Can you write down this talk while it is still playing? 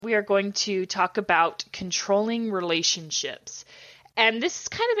we are going to talk about controlling relationships. And this is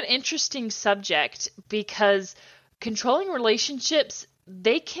kind of an interesting subject because controlling relationships,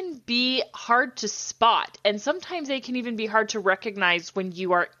 they can be hard to spot. And sometimes they can even be hard to recognize when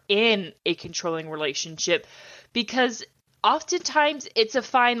you are in a controlling relationship, because oftentimes it's a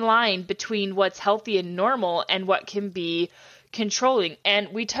fine line between what's healthy and normal and what can be controlling.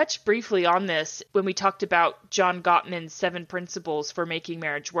 And we touched briefly on this when we talked about John Gottman's 7 principles for making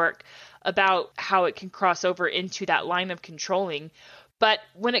marriage work, about how it can cross over into that line of controlling. But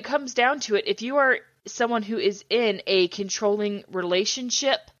when it comes down to it, if you are someone who is in a controlling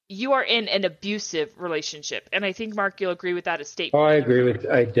relationship, you are in an abusive relationship. And I think, Mark, you'll agree with that statement.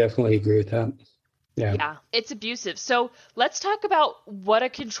 I definitely agree with that. Yeah, it's abusive. So let's talk about what a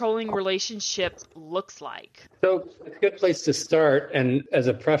controlling relationship looks like. So it's a good place to start. And as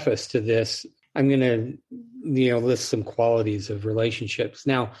a preface to this, I'm going to, list some qualities of relationships.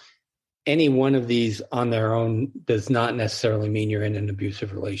 Now, any one of these on their own does not necessarily mean you're in an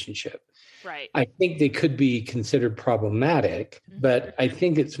abusive relationship. Right. I think they could be considered problematic, but I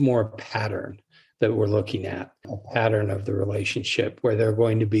think it's more a pattern that we're looking at, a pattern of the relationship where there are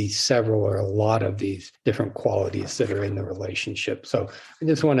going to be several or a lot of these different qualities that are in the relationship. So I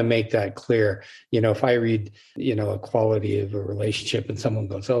just want to make that clear. If I read, a quality of a relationship and someone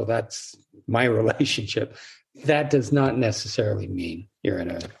goes, oh, that's my relationship, that does not necessarily mean you're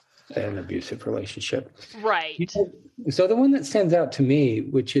in an abusive relationship. Right. So the one that stands out to me,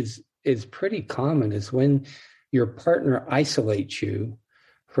 which is pretty common, is when your partner isolates you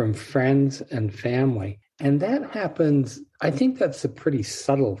from friends and family. And that happens, I think that's a pretty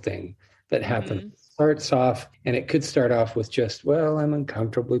subtle thing that happens. Starts off, and it could start off with just, well, I'm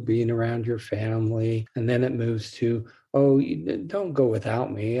uncomfortable being around your family. And then it moves to, oh, don't go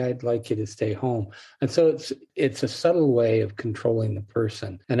without me. I'd like you to stay home. And so it's a subtle way of controlling the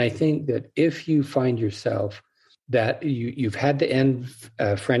person. And I think that if you find yourself that you've had to end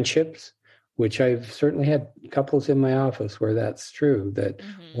friendships, which I've certainly had couples in my office where that's true, that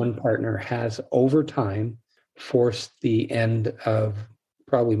one partner has over time forced the end of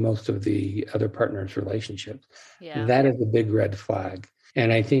probably most of the other partner's relationships. Yeah. That is a big red flag.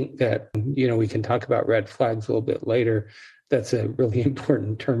 And I think that, we can talk about red flags a little bit later. That's a really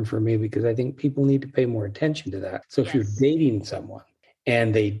important term for me because I think people need to pay more attention to that. So if you're dating someone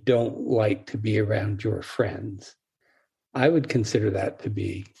and they don't like to be around your friends, I would consider that to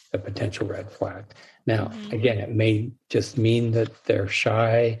be a potential red flag. Now, again, it may just mean that they're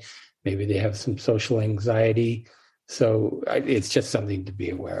shy. Maybe they have some social anxiety. So it's just something to be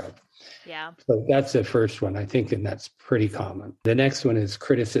aware of. Yeah. So that's the first one, I think, and that's pretty common. The next one is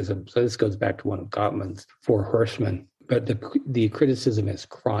criticism. So this goes back to one of Gottman's 4 horsemen. But the criticism is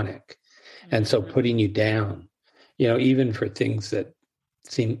chronic. And so putting you down, even for things that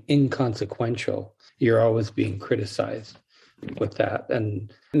seem inconsequential, you're always being criticized with that.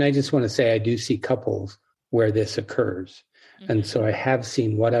 And I just want to say I do see couples where this occurs. And so I have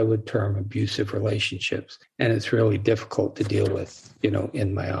seen what I would term abusive relationships. And it's really difficult to deal with,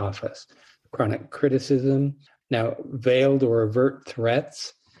 in my office. Chronic criticism. Now, veiled or overt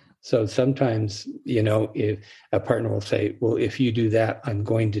threats. So sometimes, if a partner will say, well, if you do that, I'm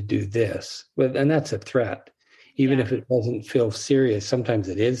going to do this. And that's a threat. Even if it doesn't feel serious, sometimes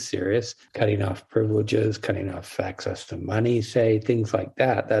it is serious. Cutting off privileges, cutting off access to money, say, things like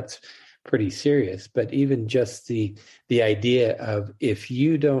that. That's pretty serious. But even just the idea of, if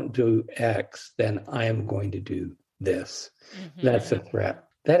you don't do X, then I am going to do this. That's a threat.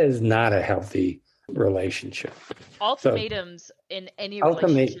 That is not a healthy relationship. Ultimatums in any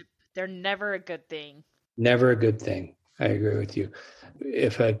relationship, they're never a good thing. Never a good thing. I agree with you.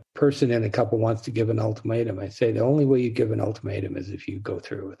 If a person in a couple wants to give an ultimatum, I say the only way you give an ultimatum is if you go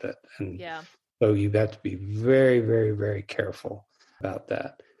through with it. And so you've got to be very, very, very careful about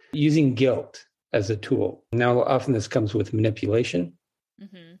that. Using guilt as a tool. Now, often this comes with manipulation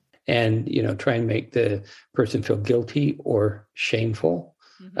and, try and make the person feel guilty or shameful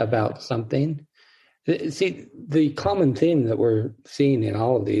about something. See, the common theme that we're seeing in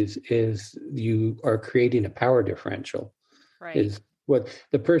all of these is you are creating a power differential. Right. Is what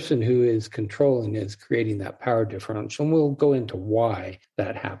the person who is controlling is creating that power differential. And we'll go into why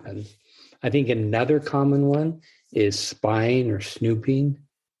that happens. I think another common one is spying or snooping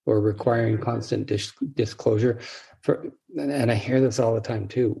or requiring constant disclosure. And I hear this all the time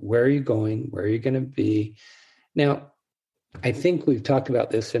too. Where are you going? Where are you going to be? Now, I think we've talked about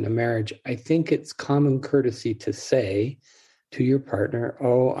this in a marriage. I think it's common courtesy to say to your partner,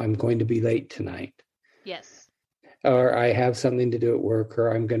 oh, I'm going to be late tonight. Yes. Or I have something to do at work, or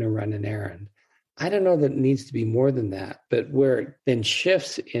I'm going to run an errand. I don't know that it needs to be more than that, but where it then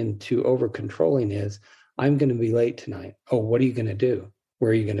shifts into over controlling is, I'm going to be late tonight. Oh, what are you going to do?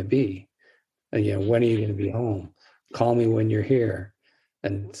 Where are you going to be? When are you going to be home? Call me when you're here.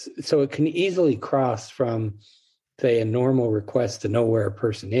 And so it can easily cross from, say, a normal request to know where a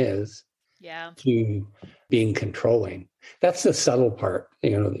person is Yeah. to being controlling. That's the subtle part,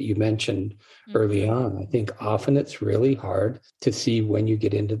 that you mentioned early on. I think often it's really hard to see when you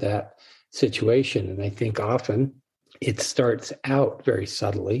get into that situation. And I think often it starts out very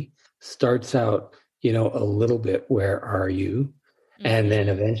subtly, starts out, a little bit, where are you? And then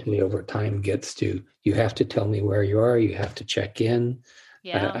eventually over time gets to, you have to tell me where you are. You have to check in.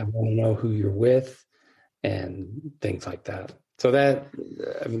 Yeah. I want to know who you're with and things like that. So that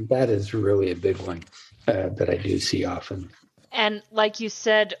is really a big one that I do see often. And like you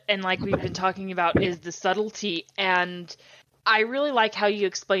said, and like we've been talking about, is the subtlety. And I really like how you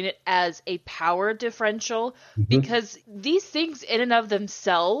explain it as a power differential, because these things in and of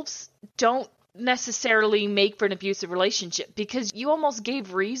themselves don't necessarily make for an abusive relationship, because you almost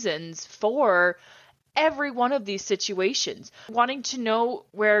gave reasons for every one of these situations. Wanting to know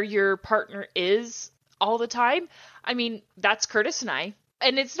where your partner is all the time. I mean, that's Curtis and I.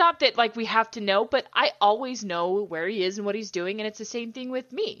 And it's not that like we have to know, but I always know where he is and what he's doing. And it's the same thing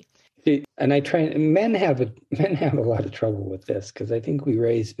with me. And men have a lot of trouble with this, because I think we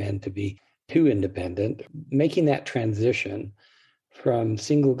raise men to be too independent. Making that transition from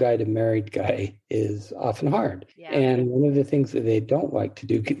single guy to married guy is often hard. Yeah. And one of the things that they don't like to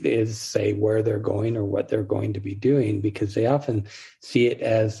do is say where they're going or what they're going to be doing, because they often see it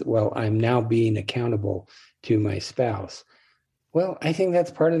as, well, I'm now being accountable to my spouse. Well, I think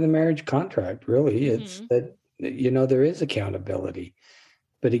that's part of the marriage contract, really. It's that, there is accountability.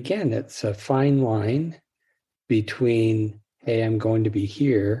 But again, it's a fine line between, hey, I'm going to be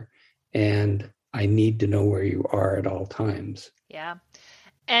here and I need to know where you are at all times. Yeah.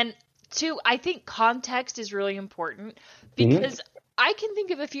 And two, I think context is really important, because I can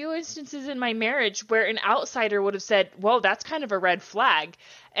think of a few instances in my marriage where an outsider would have said, well, that's kind of a red flag.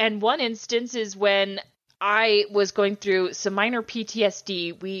 And one instance is when I was going through some minor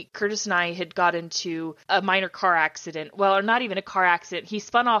PTSD. Curtis and I had got into a minor car accident. Well, or not even a car accident. He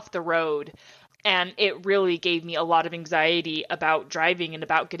spun off the road, and it really gave me a lot of anxiety about driving and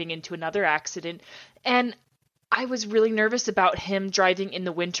about getting into another accident. And I was really nervous about him driving in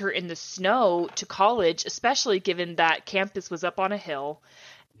the winter in the snow to college, especially given that campus was up on a hill.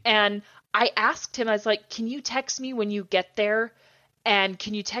 And I asked him, I was like, can you text me when you get there? And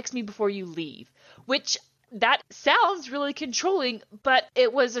can you text me before you leave? Which, that sounds really controlling, but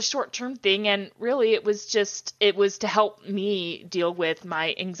it was a short-term thing. And really it was to help me deal with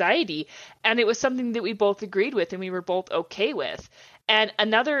my anxiety. And it was something that we both agreed with and we were both okay with. And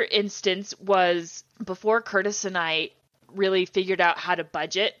another instance was before Curtis and I really figured out how to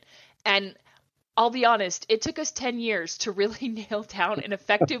budget. And I'll be honest, it took us 10 years to really nail down an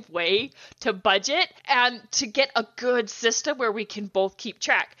effective way to budget and to get a good system where we can both keep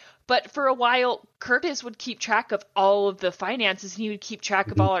track. But for a while, Curtis would keep track of all of the finances and he would keep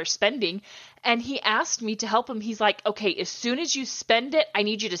track of all our spending. And he asked me to help him. He's like, okay, as soon as you spend it, I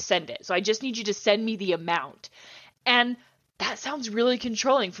need you to send it. So I just need you to send me the amount. And that sounds really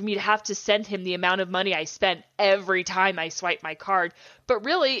controlling for me to have to send him the amount of money I spent every time I swipe my card. But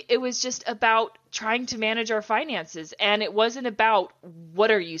really, it was just about trying to manage our finances. And it wasn't about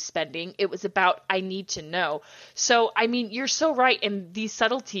what are you spending? It was about I need to know. So, I mean, you're so right in these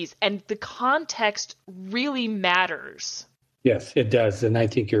subtleties, and the context really matters. Yes, it does. And I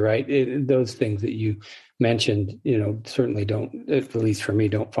think you're right. Those things that you mentioned, certainly don't, at least for me,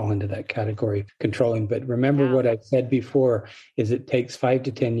 don't fall into that category controlling. But remember what I said before is it takes 5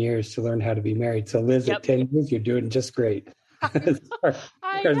 to 10 years to learn how to be married. So Liz, at 10 years, you're doing just great.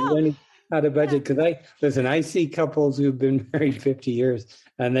 I know. Learning how to budget. Because I see couples who've been married 50 years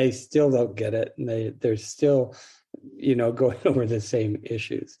and they still don't get it. And they're still, going over the same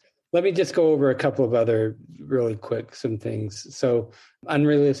issues. Let me just go over a couple of other really quick, some things. So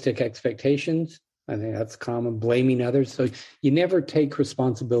unrealistic expectations. I think that's common. Blaming others. So you never take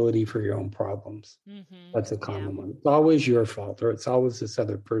responsibility for your own problems. That's a common one. It's always your fault, or it's always this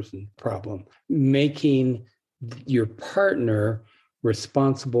other person's problem. Making your partner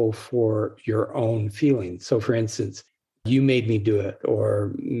responsible for your own feelings. So for instance, you made me do it,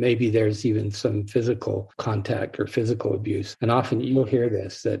 or maybe there's even some physical contact or physical abuse. And often you'll hear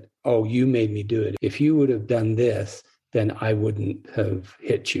this, that, oh, you made me do it. If you would have done this, then I wouldn't have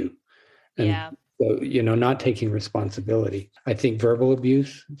hit you. And so, not taking responsibility. I think verbal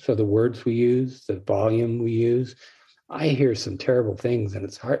abuse, so the words we use, the volume we use, I hear some terrible things, and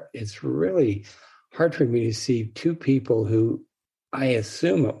it's hard. It's really hard for me to see two people who I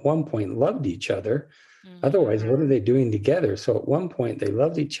assume at one point loved each other. Mm-hmm. Otherwise, what are they doing together? So at one point they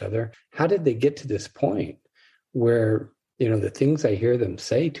loved each other. How did they get to this point where, the things I hear them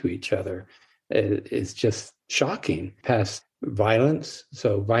say to each other is just shocking, past violence.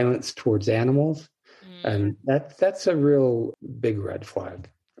 So violence towards animals. And that's a real big red flag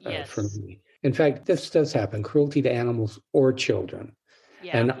for Yes. me. In fact, this does happen, cruelty to animals or children.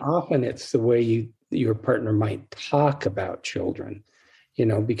 Yeah. And often it's the way your partner might talk about children,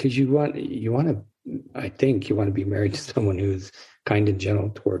 because you want to, I think you want to be married to someone who's kind and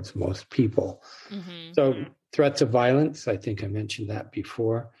gentle towards most people. Mm-hmm. So threats of violence, I think I mentioned that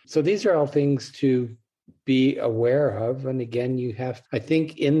before. So these are all things to be aware of. And again, I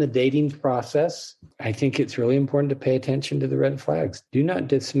think in the dating process, I think it's really important to pay attention to the red flags. Do not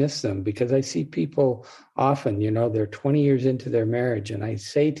dismiss them, because I see people often, they're 20 years into their marriage, and I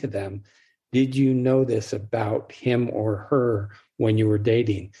say to them, did you know this about him or her when you were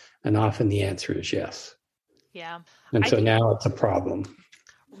dating? And often the answer is yes. Yeah. And so now it's a problem.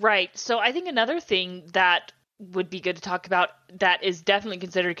 Right. So I think another thing that would be good to talk about that is definitely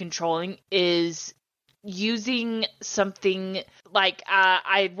considered controlling is using something like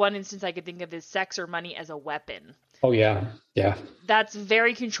one instance I could think of is sex or money as a weapon. Oh, yeah. Yeah. That's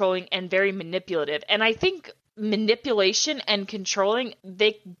very controlling and very manipulative. And I think manipulation and controlling,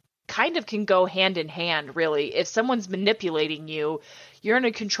 they kind of can go hand in hand, really. If someone's manipulating you, you're in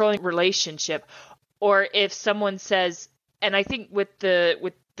a controlling relationship. Or if someone says, and I think with the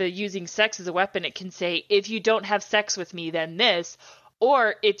using sex as a weapon, it can say, if you don't have sex with me, then this.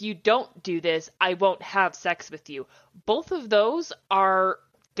 Or if you don't do this, I won't have sex with you. Both of those are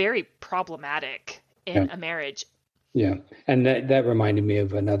very problematic in a marriage. Yeah. And that reminded me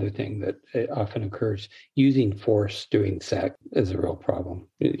of another thing that often occurs. Using force during sex is a real problem.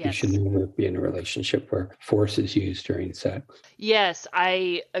 Yes. You should never be in a relationship where force is used during sex. Yes,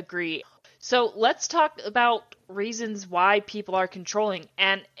 I agree. So let's talk about reasons why people are controlling.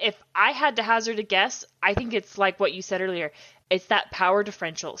 And if I had to hazard a guess, I think it's like what you said earlier. It's that power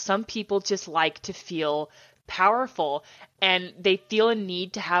differential. Some people just like to feel powerful, and they feel a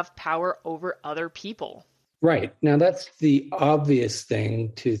need to have power over other people. Right. Now, that's the obvious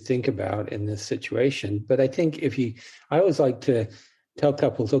thing to think about in this situation. But I think I always like to tell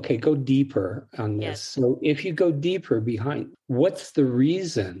couples, okay, go deeper on this. Yes. So if you go deeper behind, what's the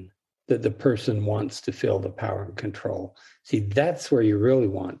reason that the person wants to feel the power and control? See, that's where you really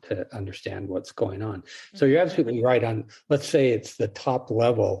want to understand what's going on. So you're absolutely right on, let's say it's the top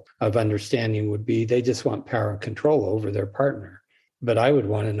level of understanding would be they just want power and control over their partner. But I would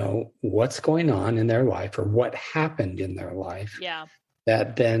want to know what's going on in their life or what happened in their life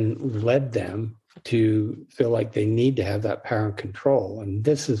that then led them to feel like they need to have that power and control. And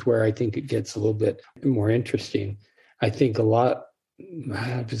this is where I think it gets a little bit more interesting. I think a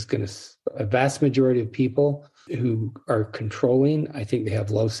vast majority of people who are controlling, I think they have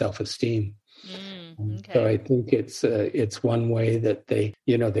low self-esteem. Okay. So I think it's one way that they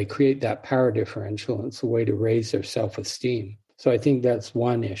create that power differential, and it's a way to raise their self-esteem. So I think that's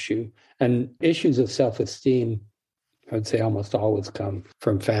one issue. And issues of self-esteem, I would say almost always come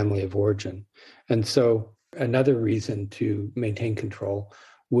from family of origin. And so another reason to maintain control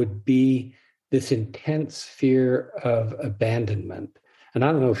would be this intense fear of abandonment. And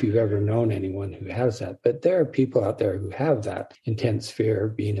I don't know if you've ever known anyone who has that, but there are people out there who have that intense fear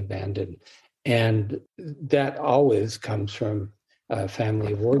of being abandoned. And that always comes from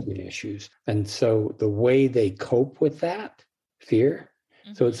family of origin issues. And so the way they cope with that fear,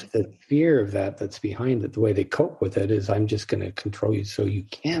 so it's the fear of that that's behind it. The way they cope with it is, I'm just going to control you so you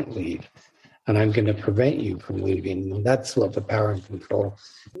can't leave. And I'm going to prevent you from leaving. And that's what the power and control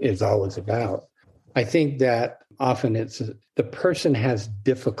is always about. I think that often the person has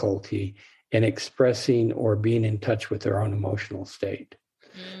difficulty in expressing or being in touch with their own emotional state.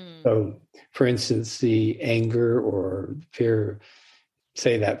 So, for instance, the anger or fear,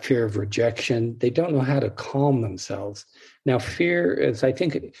 say that fear of rejection, they don't know how to calm themselves. Now, fear is,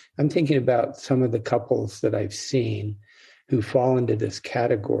 I'm thinking about some of the couples that I've seen who fall into this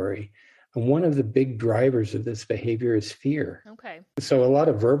category. And one of the big drivers of this behavior is fear. Okay. So a lot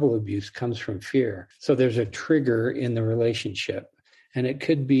of verbal abuse comes from fear. So there's a trigger in the relationship. And it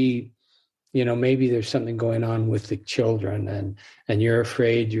could be, maybe there's something going on with the children and you're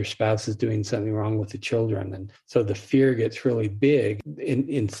afraid your spouse is doing something wrong with the children. And so the fear gets really big.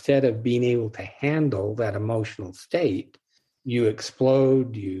 Instead of being able to handle that emotional state, you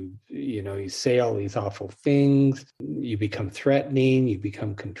explode, you say all these awful things, you become threatening, you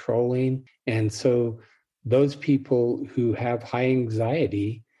become controlling. And so those people who have high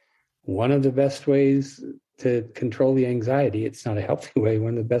anxiety one of the best ways to control the anxiety, it's not a healthy way.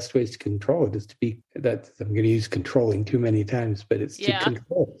 One of the best ways to control it is to be that I'm going to use controlling too many times, but it's to Yeah.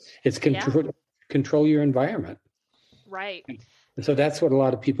 control. It's Yeah. control your environment. Right. And so that's what a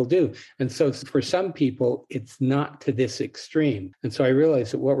lot of people do. And so for some people, it's not to this extreme. And so I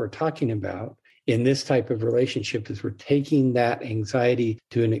realize that what we're talking about in this type of relationship is we're taking that anxiety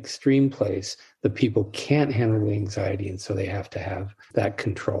to an extreme place. The people can't handle the anxiety, and so they have to have that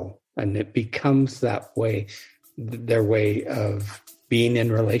control. And it becomes that way, their way of being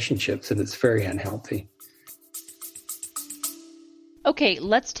in relationships, and it's very unhealthy. Okay,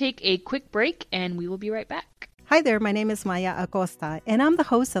 let's take a quick break and we will be right back. Hi there, my name is Maya Acosta, and I'm the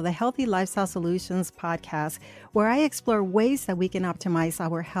host of the Healthy Lifestyle Solutions podcast, where I explore ways that we can optimize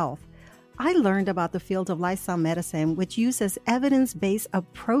our health. I learned about the field of lifestyle medicine, which uses evidence-based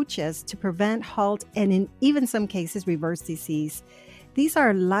approaches to prevent, halt, and in even some cases, reverse disease. These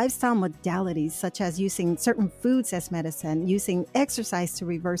are lifestyle modalities such as using certain foods as medicine, using exercise to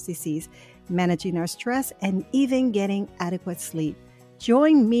reverse disease, managing our stress, and even getting adequate sleep.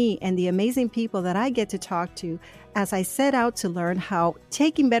 Join me and the amazing people that I get to talk to as I set out to learn how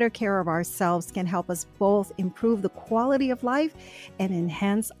taking better care of ourselves can help us both improve the quality of life and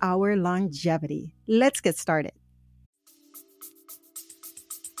enhance our longevity. Let's get started.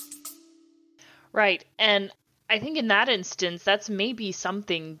 Right. And I think in that instance, that's maybe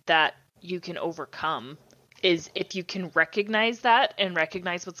something that you can overcome, is if you can recognize that and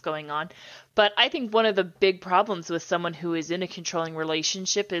recognize what's going on. But I think one of the big problems with someone who is in a controlling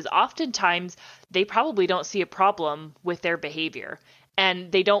relationship is oftentimes they probably don't see a problem with their behavior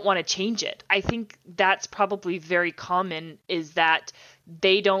and they don't want to change it. I think that's probably very common, is that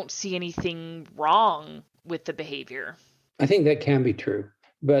they don't see anything wrong with the behavior. I think that can be true.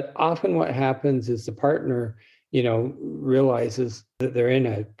 But often what happens is the partner, realizes that they're in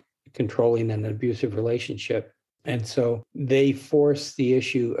a controlling and abusive relationship. And so they force the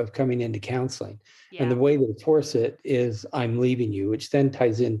issue of coming into counseling. Yeah. And the way they force it is, I'm leaving you, which then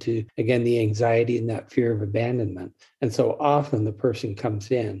ties into, again, the anxiety and that fear of abandonment. And so often the person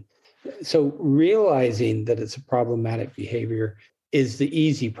comes in. So realizing that it's a problematic behavior is the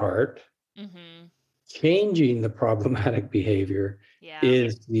easy part. Mm-hmm. Changing the problematic behavior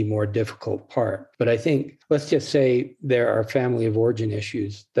is the more difficult part. But I think, let's just say there are family of origin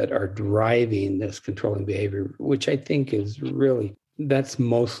issues that are driving this controlling behavior, which I think is really, that's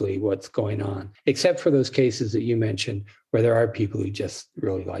mostly what's going on, except for those cases that you mentioned where there are people who just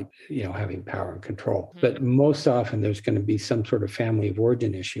really like, having power and control. Mm-hmm. But most often there's going to be some sort of family of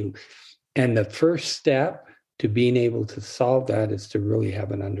origin issue. And the first step to being able to solve that is to really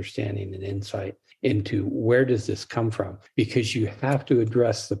have an understanding and insight into where does this come from? Because you have to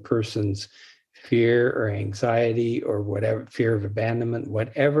address the person's fear or anxiety or whatever, fear of abandonment,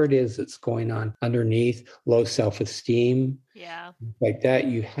 whatever it is that's going on underneath, low self-esteem, like that.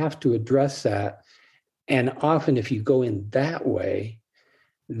 You have to address that. And often if you go in that way,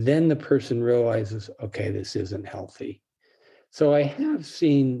 then the person realizes, okay, this isn't healthy. So I have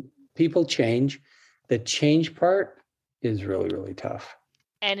seen people change. The change part is really, really tough.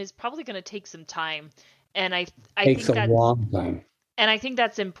 And is probably going to take some time. And I takes think a long time. And I think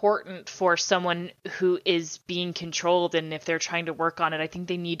that's important for someone who is being controlled. And if they're trying to work on it, I think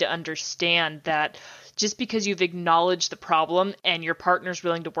they need to understand that just because you've acknowledged the problem and your partner's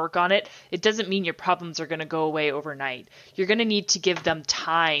willing to work on it, it doesn't mean your problems are going to go away overnight. You're going to need to give them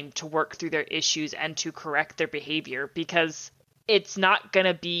time to work through their issues and to correct their behavior, because it's not going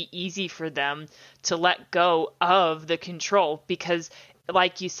to be easy for them to let go of the control, because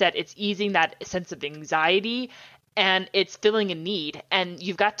like you said, it's easing that sense of anxiety and it's filling a need. And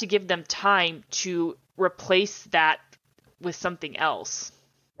you've got to give them time to replace that with something else.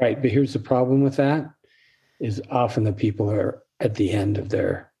 Right. But here's the problem with that is often the people are at the end of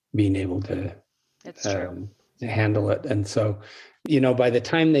their being able to, to handle it. And so, by the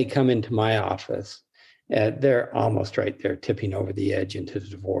time they come into my office, they're almost right there tipping over the edge into the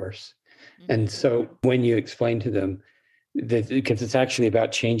divorce. Mm-hmm. And so when you explain to them, because it's actually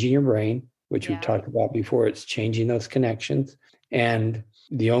about changing your brain, which we've talked about before, it's changing those connections. And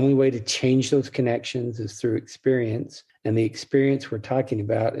the only way to change those connections is through experience. And the experience we're talking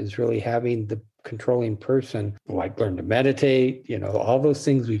about is really having the controlling person, like learn to meditate, all those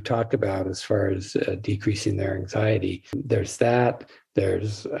things we've talked about as far as decreasing their anxiety. There's that.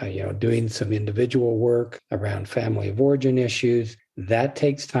 There's, doing some individual work around family of origin issues. That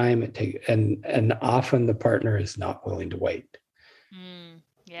takes time. And often the partner is not willing to wait.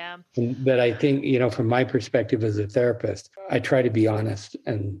 Yeah. But I think, from my perspective as a therapist, I try to be honest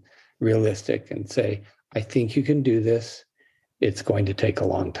and realistic and say, I think you can do this. it's going to take a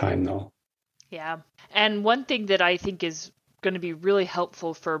long time though. Yeah. And one thing that I think is going to be really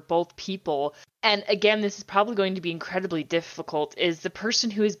helpful for both people, and again, this is probably going to be incredibly difficult, is the person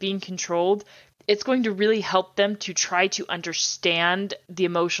who is being controlled. It's going to really help them to try to understand the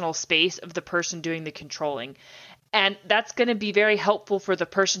emotional space of the person doing the controlling. And that's going to be very helpful for the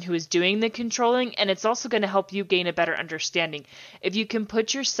person who is doing the controlling. And it's also going to help you gain a better understanding. If you can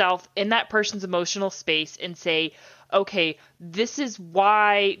put yourself in that person's emotional space and say, okay, this is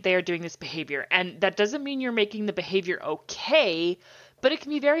why they are doing this behavior. And that doesn't mean you're making the behavior okay, but it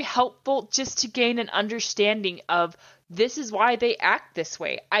can be very helpful just to gain an understanding of this is why they act this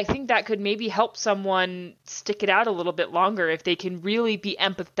way. I think that could maybe help someone stick it out a little bit longer if they can really be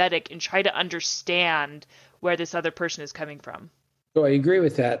empathetic and try to understand where this other person is coming from. So I agree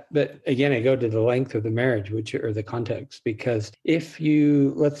with that. But again, I go to the length of the marriage, or the context, because if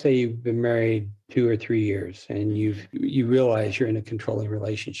you, let's say you've been married 2 or 3 years and you realize you're in a controlling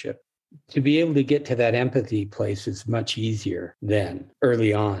relationship, to be able to get to that empathy place is much easier than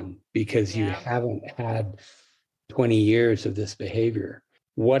early on because you haven't had 20 years of this behavior.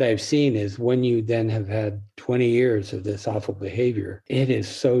 What I've seen is when you then have had 20 years of this awful behavior, it is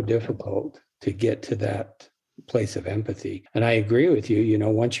so difficult to get to that place of empathy. And I agree with you,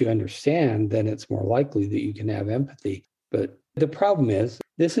 once you understand, then it's more likely that you can have empathy. But the problem is,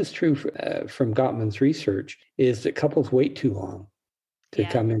 this is true from Gottman's research, is that couples wait too long to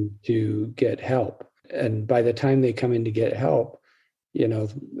come in to get help. And by the time they come in to get help,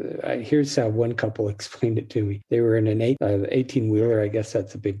 here's how one couple explained it to me. They were in an 18-wheeler. I guess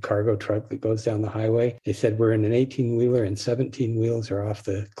that's a big cargo truck that goes down the highway. They said, we're in an 18-wheeler and 17 wheels are off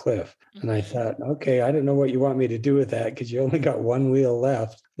the cliff. And I thought, okay, I don't know what you want me to do with that because you only got one wheel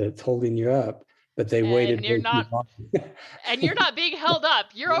left that's holding you up. But they waited. And you're not being held up.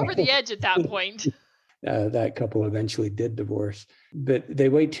 You're over the edge at that point. That couple eventually did divorce, but they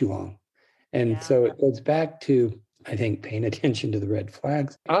wait too long. And so it goes back to, I think, paying attention to the red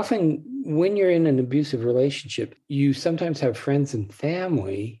flags. Often when you're in an abusive relationship, you sometimes have friends and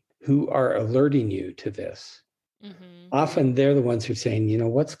family who are alerting you to this. Mm-hmm. Often they're the ones who are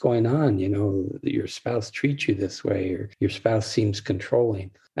saying, what's going on? Your spouse treats you this way, or your spouse seems controlling.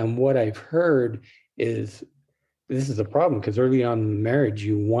 And what I've heard is, this is a problem because early on in marriage,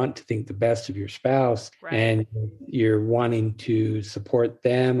 you want to think the best of your spouse, right, and you're wanting to support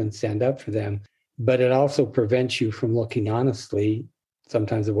them and stand up for them. But it also prevents you from looking honestly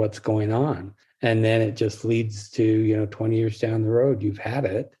sometimes at what's going on. And then it just leads to, 20 years down the road, you've had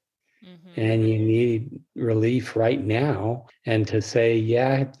it and you need relief right now. And to say,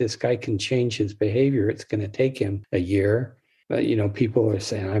 this guy can change his behavior, it's going to take him a year. But, people are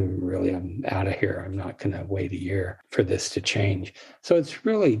saying, I'm out of here. I'm not going to wait a year for this to change. So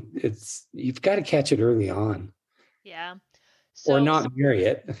you've got to catch it early on. Yeah. Or not marry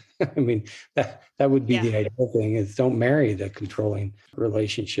it. I mean, that would be the ideal thing, is don't marry the controlling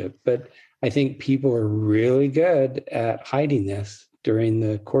relationship. But I think people are really good at hiding this during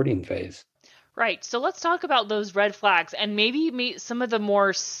the courting phase. Right. So let's talk about those red flags and maybe some of the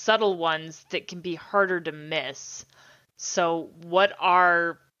more subtle ones that can be harder to miss. So what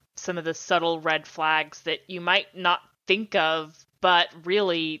are some of the subtle red flags that you might not think of, but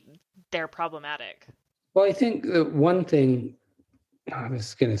really they're problematic? Well, I think one thing, this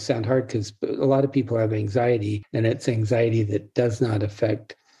is going to sound hard because a lot of people have anxiety, and it's anxiety that does not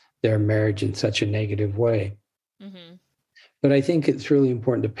affect their marriage in such a negative way. Mm-hmm. But I think it's really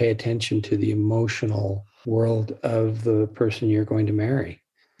important to pay attention to the emotional world of the person you're going to marry.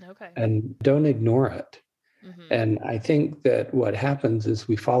 Okay. And don't ignore it. Mm-hmm. And I think that what happens is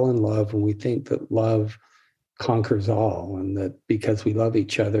we fall in love and we think that love conquers all, and that because we love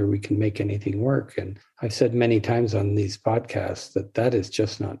each other, we can make anything work. And I've said many times on these podcasts that is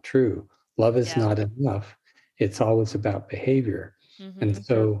just not true. Love is not enough. It's always about behavior. Mm-hmm. And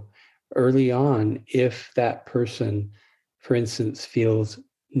so early on, if that person, for instance, feels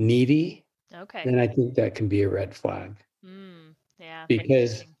needy, then I think that can be a red flag.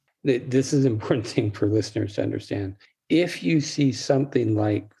 Because this is an important thing for listeners to understand. If you see something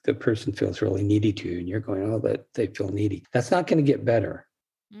like the person feels really needy to you and you're going, that they feel needy, that's not going to get better.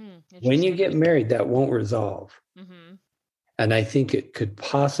 When you get married, that won't resolve. Mm-hmm. And I think it could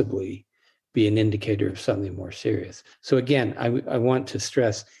possibly be an indicator of something more serious. So again, I want to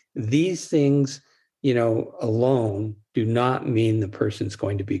stress these things, alone do not mean the person's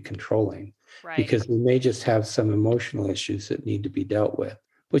going to be controlling. Right. Because we may just have some emotional issues that need to be dealt with,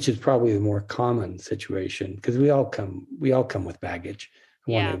 which is probably the more common situation because we all come with baggage.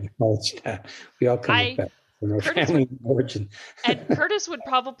 I want to acknowledge that. We all come with baggage. from our Curtis family would of origin. and Curtis would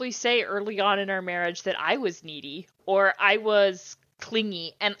probably say early on in our marriage that I was needy or I was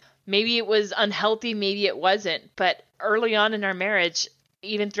clingy, and maybe it was unhealthy, maybe it wasn't, but early on in our marriage,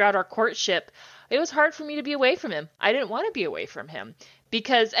 even throughout our courtship, it was hard for me to be away from him. I didn't want to be away from him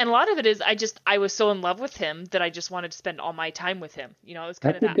because, and a lot of it is I was so in love with him that I just wanted to spend all my time with him. You know, it was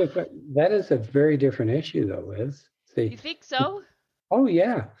kind of That's a that. different, that is a very different issue though, Liz. You See, think so? oh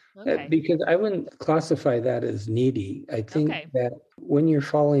yeah, Okay. because I wouldn't classify that as needy. I think Okay. that when you're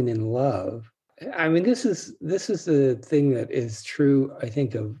falling in love, I mean, this is the thing that is true, I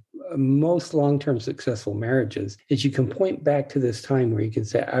think, of most long-term successful marriages, is you can point back to this time where you can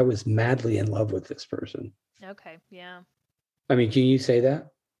say, I was madly in love with this person. Okay. Yeah. I mean, can you say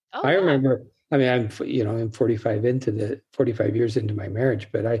that? Oh I yeah. remember, I mean, I'm 45 years into my marriage,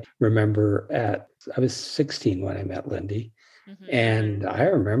 but I remember I was 16 when I met Lindy. Mhm. And I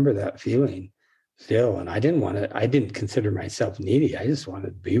remember that feeling still. And I didn't consider myself needy. I just wanted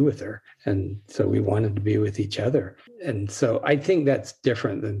to be with her. And so we wanted to be with each other. And so I think that's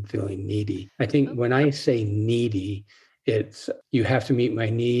different than feeling needy. I think when Okay. I say needy, it's you have to meet my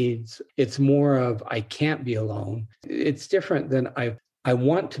needs. It's more of I can't be alone. It's different than I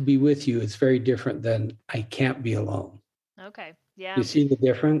want to be with you. It's very different than I can't be alone. Okay. You Yeah. see the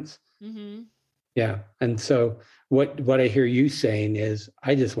difference? Mhm. Yeah. And so what I hear you saying is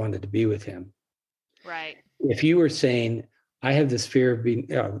I just wanted to be with him. Right. If you were saying I have this fear of being,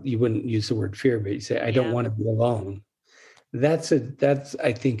 you wouldn't use the word fear, but you say I don't Yeah. want to be alone. That's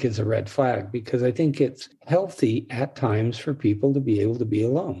I think is a red flag, because I think it's healthy at times for people to be able to be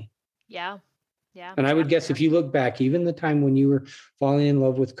alone. Yeah. Yeah. And I would guess if you look back, even the time when you were falling in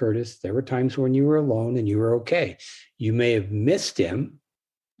love with Curtis, there were times when you were alone and you were okay. You may have missed him,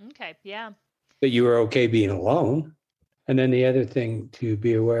 Okay. Yeah. but you were okay being alone. And then the other thing to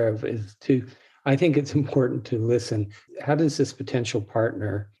be aware of is I think it's important to listen. How does this potential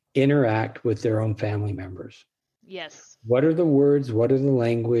partner interact with their own family members? Yes. What are the words? What are the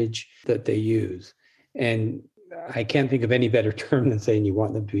language that they use? And I can't think of any better term than saying you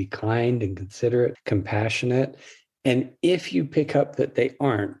want them to be kind and considerate, compassionate. And if you pick up that they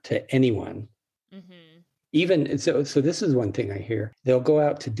aren't to anyone, Mhm. even so this is one thing I hear. They'll go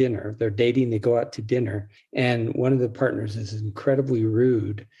out to dinner, they're dating, they go out to dinner, and one of the partners is incredibly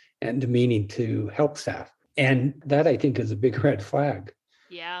rude and demeaning to help staff. And that I think is a big red flag.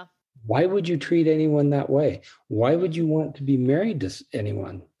 Yeah. Why would you treat anyone that way? Why would Mhm. you want to be married to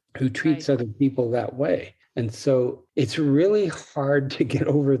anyone who Right. treats other people that way? And so it's really hard to get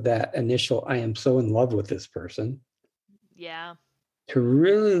over that initial I am so in love with this person, Yeah. to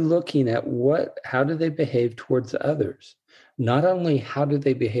really looking at how do they behave towards others? Not only how do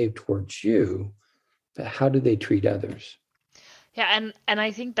they behave towards you, but how do they treat others? Yeah, and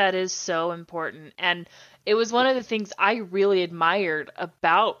I think that is so important. And it was one of the things I really admired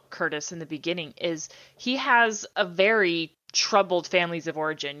about Curtis in the beginning is he has a very troubled families of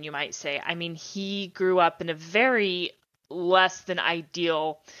origin, you might say. I mean, he grew up in a very less than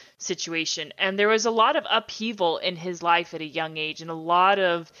ideal situation, and there was a lot of upheaval in his life at a young age and a lot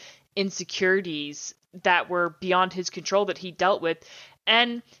of insecurities that were beyond his control that he dealt with.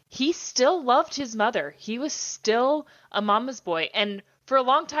 And he still loved his mother. He was still a mama's boy. And for a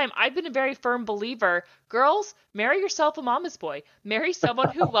long time, I've been a very firm believer, girls, marry yourself a mama's boy. Marry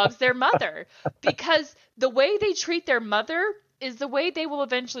someone who loves their mother, because the way they treat their mother is the way they will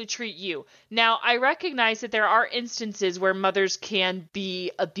eventually treat you. Now, I recognize that there are instances where mothers can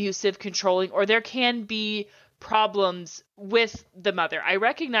be abusive, controlling, or there can be problems with the mother. I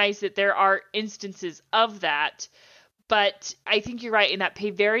recognize that there are instances of that. But I think you're right in that pay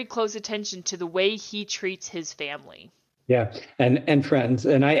very close attention to the way he treats his family. Yeah, and friends,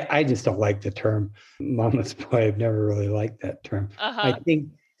 and I just don't like the term mama's boy. I've never really liked that term. I Uh-huh. think,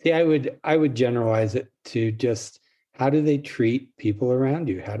 see, I would generalize it to just how do they treat people around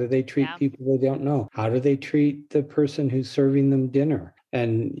you? How do they treat Yeah. people they don't know? How do they treat the person who's serving them dinner?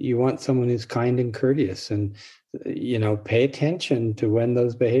 And you want someone who's kind and courteous, and pay attention to when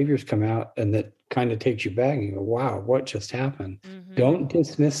those behaviors come out, and that kind of takes you back and you go, wow, what just happened? Mhm. Don't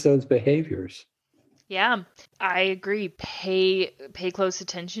dismiss those behaviors. Yeah. I agree. Pay close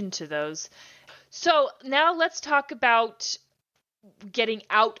attention to those. So, now let's talk about getting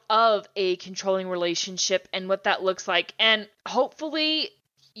out of a controlling relationship and what that looks like. And hopefully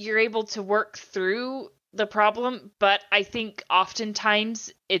you're able to work through the problem, but I think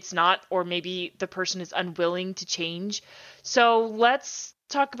oftentimes it's not, or maybe the person is unwilling to change. So let's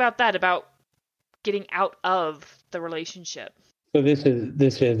talk about that, about getting out of the relationship. So this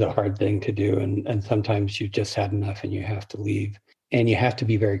is a hard thing to do, and sometimes you've just had enough and you have to leave, and you have to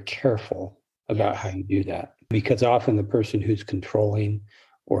be very careful about how Yes. you do that. Because often the person who's controlling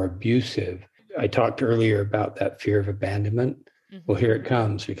or abusive, I talked earlier about that fear of abandonment. Well, here Mm-hmm. it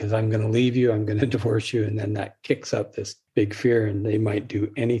comes because I'm going to leave you, I'm going to divorce you. And then that kicks up this big fear, and they might do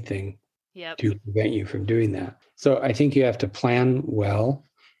anything Yep. to prevent you from doing that. So I think you have to plan well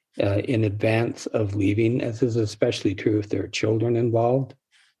in advance of leaving, as is especially true if there are children involved.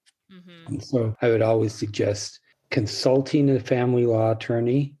 Mm-hmm. And so I would always suggest consulting a family law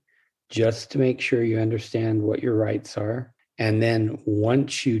attorney just to make sure you understand what your rights are. And then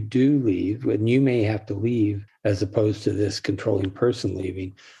once you do leave, and you may have to leave as opposed to this controlling person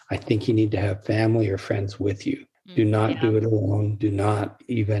leaving, I think you need to have family or friends with you. Do not Yeah. do it alone. Do not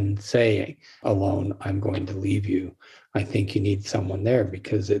even say alone, I'm going to leave you. I think you need someone there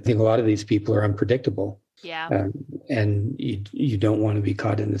because I think a lot of these people are unpredictable. Yeah. Um, and you don't want to be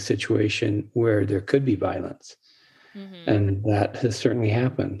caught in a situation where there could be violence. Mm-hmm. And that has certainly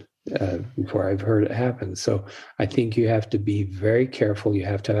happened before I've heard it happen. So I think you have to be very careful. You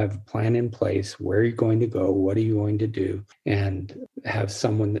have to have a plan in place. Where are you going to go? What are you going to do? And have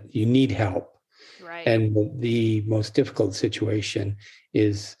someone that you need help. Right. And the most difficult situation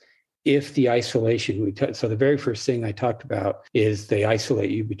is if the isolation so the very first thing I talked about is they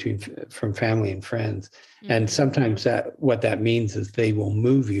isolate you from family and friends. And Mm-hmm. sometimes what that means is they will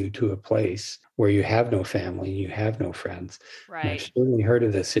move you to a place where you have no family, you have no friends. And I've Right. certainly heard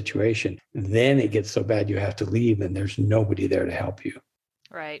of this situation. Then it gets so bad you have to leave and there's nobody there to help you.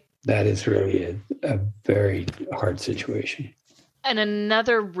 Right. That is really a very hard situation. And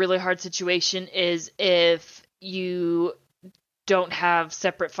another really hard situation is if you don't have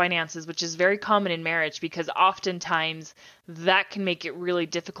separate finances, which is very common in marriage because oftentimes that can make it really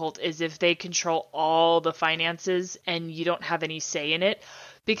difficult is if they control all the finances and you don't have any say in it.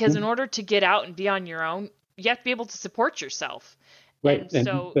 Because in order to get out and be on your own, you have to be able to support yourself. Right. And And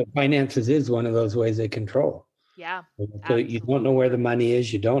so, but finances is one of those ways they control. yeah, So you don't know absolutely. where the money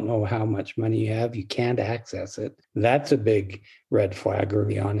is. You don't know how much money you have. You can't access it. That's a big red flag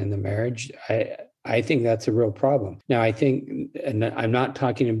early on in the marriage. I think that's a real problem. Now, I think, and I'm not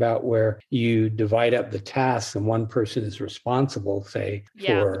talking about where you divide up the tasks and one person is responsible, say,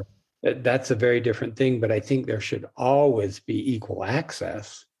 Yeah. for that's a very different thing. But I think there should always be equal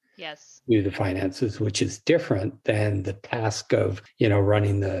access Yes. to the finances, which is different than the task of,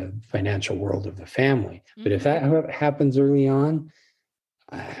 running the financial world of the family. But if Mm-hmm. that happens early on,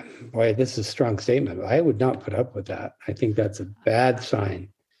 boy, this is a strong statement. I would not put up with that. I think that's a bad sign.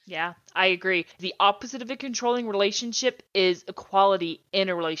 Yeah, I agree. The opposite of a controlling relationship is equality in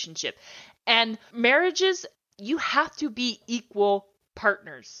a relationship. And marriages, you have to be equal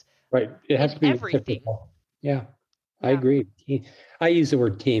partners Right. It has in to be everything. reciprocal. Yeah, I Yeah. agree. I use the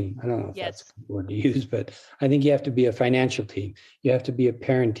word team. I don't know if that's Yes. a good word to use, but I think you have to be a financial team. You have to be a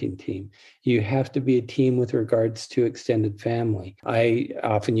parenting team. You have to be a team with regards to extended family. I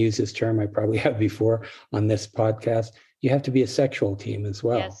often use this term, I probably have before on this podcast. You have to be a sexual team as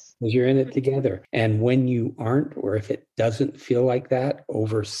well, Yes. because you're in it together. And when you aren't, or if it doesn't feel like that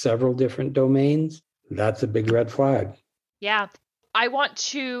over several different domains, that's a big red flag. Yeah. I want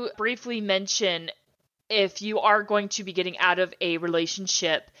to briefly mention if you are going to be getting out of a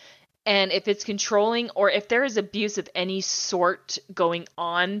relationship and if it's controlling or if there is abuse of any sort going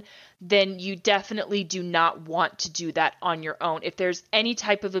on, then you definitely do not want to do that on your own. If there's any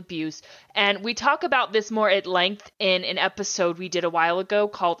type of abuse, and we talk about this more at length in an episode we did a while ago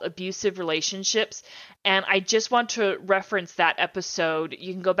called Abusive Relationships. And I just want to reference that episode.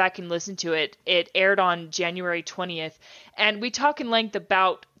 You can go back and listen to it. It aired on January 20th. And we talk in length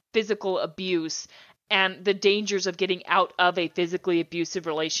about physical abuse and the dangers of getting out of a physically abusive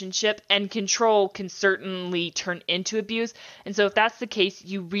relationship, and control can certainly turn into abuse. And so if that's the case,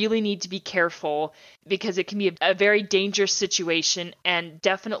 you really need to be careful because it can be a very dangerous situation, and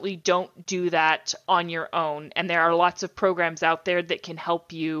definitely don't do that on your own. And there are lots of programs out there that can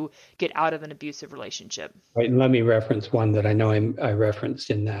help you get out of an abusive relationship. Right, and let me reference one that I know I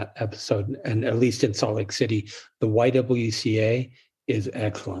referenced in that episode, and at least in Salt Lake City, the YWCA is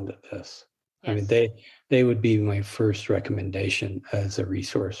excellent at this. I mean, Yes. they would be my first recommendation as a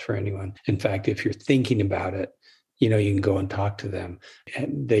resource for anyone. In fact, if you're thinking about it, you can go and talk to them.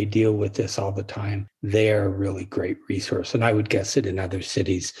 And they deal with this all the time. They're a really great resource. And I would guess that in other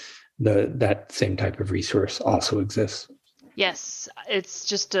cities, that same type of resource also exists. Yes, it's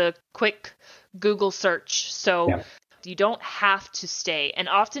just a quick Google search. So Yeah. you don't have to stay. And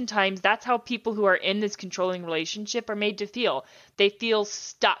oftentimes that's how people who are in this controlling relationship are made to feel. They feel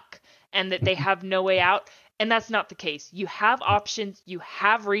stuck and that they have no way out. And that's not the case. You have options, you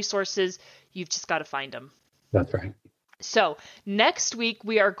have resources, you've just got to find them. That's right. So next week,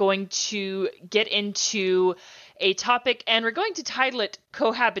 we are going to get into a topic and we're going to title it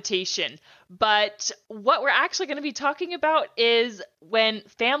cohabitation. But what we're actually going to be talking about is when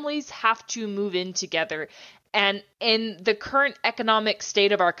families have to move in together. And in the current economic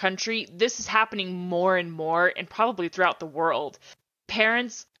state of our country, this is happening more and more, and probably throughout the world.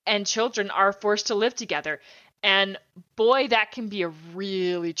 Parents and children are forced to live together. And boy, that can be a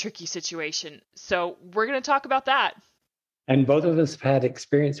really tricky situation. So we're going to talk about that. And both of us have had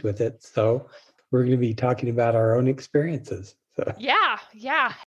experience with it. So we're going to be talking about our own experiences. So. Yeah.